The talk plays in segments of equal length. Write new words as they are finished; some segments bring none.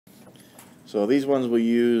So these ones will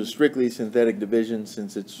use strictly synthetic division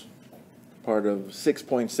since it's part of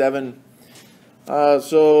 6.7.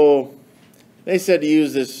 So they said to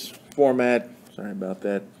use this format. Sorry about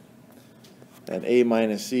that. That A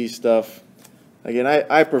minus C stuff. Again,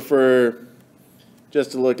 I prefer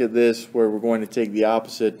just to look at this where we're going to take the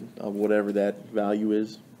opposite of whatever that value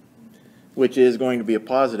is, which is going to be a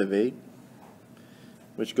positive 8,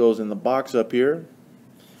 which goes in the box up here.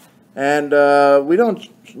 And we don't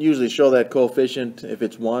usually show that coefficient if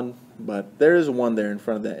it's 1, but there is a 1 there in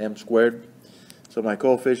front of that m squared. So my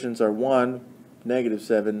coefficients are 1,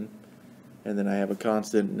 -7, and then I have a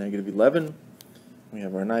constant -11. We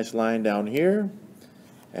have our nice line down here.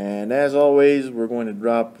 And as always, we're going to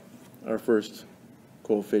drop our first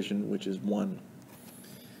coefficient, which is 1.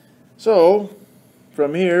 So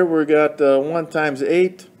from here, we got 1 times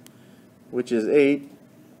 8, which is 8.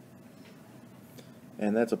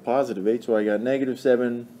 And that's a positive 8, so I got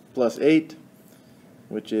 -7 plus 8,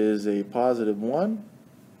 which is a positive 1.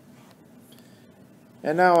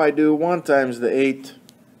 And now I do 1 times the 8,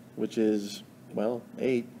 which is, well,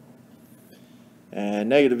 8. And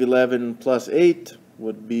 -11 plus 8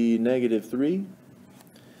 would be -3.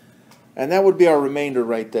 And that would be our remainder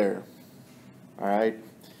right there. Alright.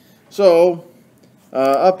 So,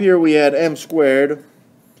 up here we had m squared.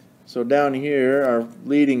 So down here, our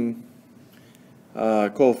leading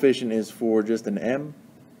coefficient is for just an m.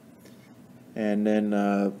 And then,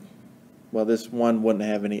 well, this one wouldn't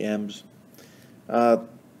have any m's. That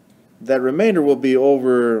remainder will be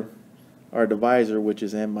over our divisor, which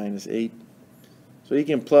is m minus 8. So you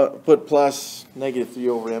can put plus -3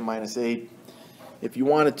 over m minus 8. If you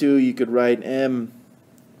wanted to, you could write m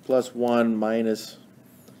plus 1 minus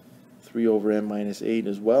 3 over m minus 8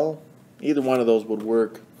 as well. Either one of those would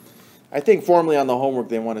work. I think formally on the homework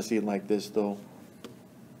they want to see it like this though.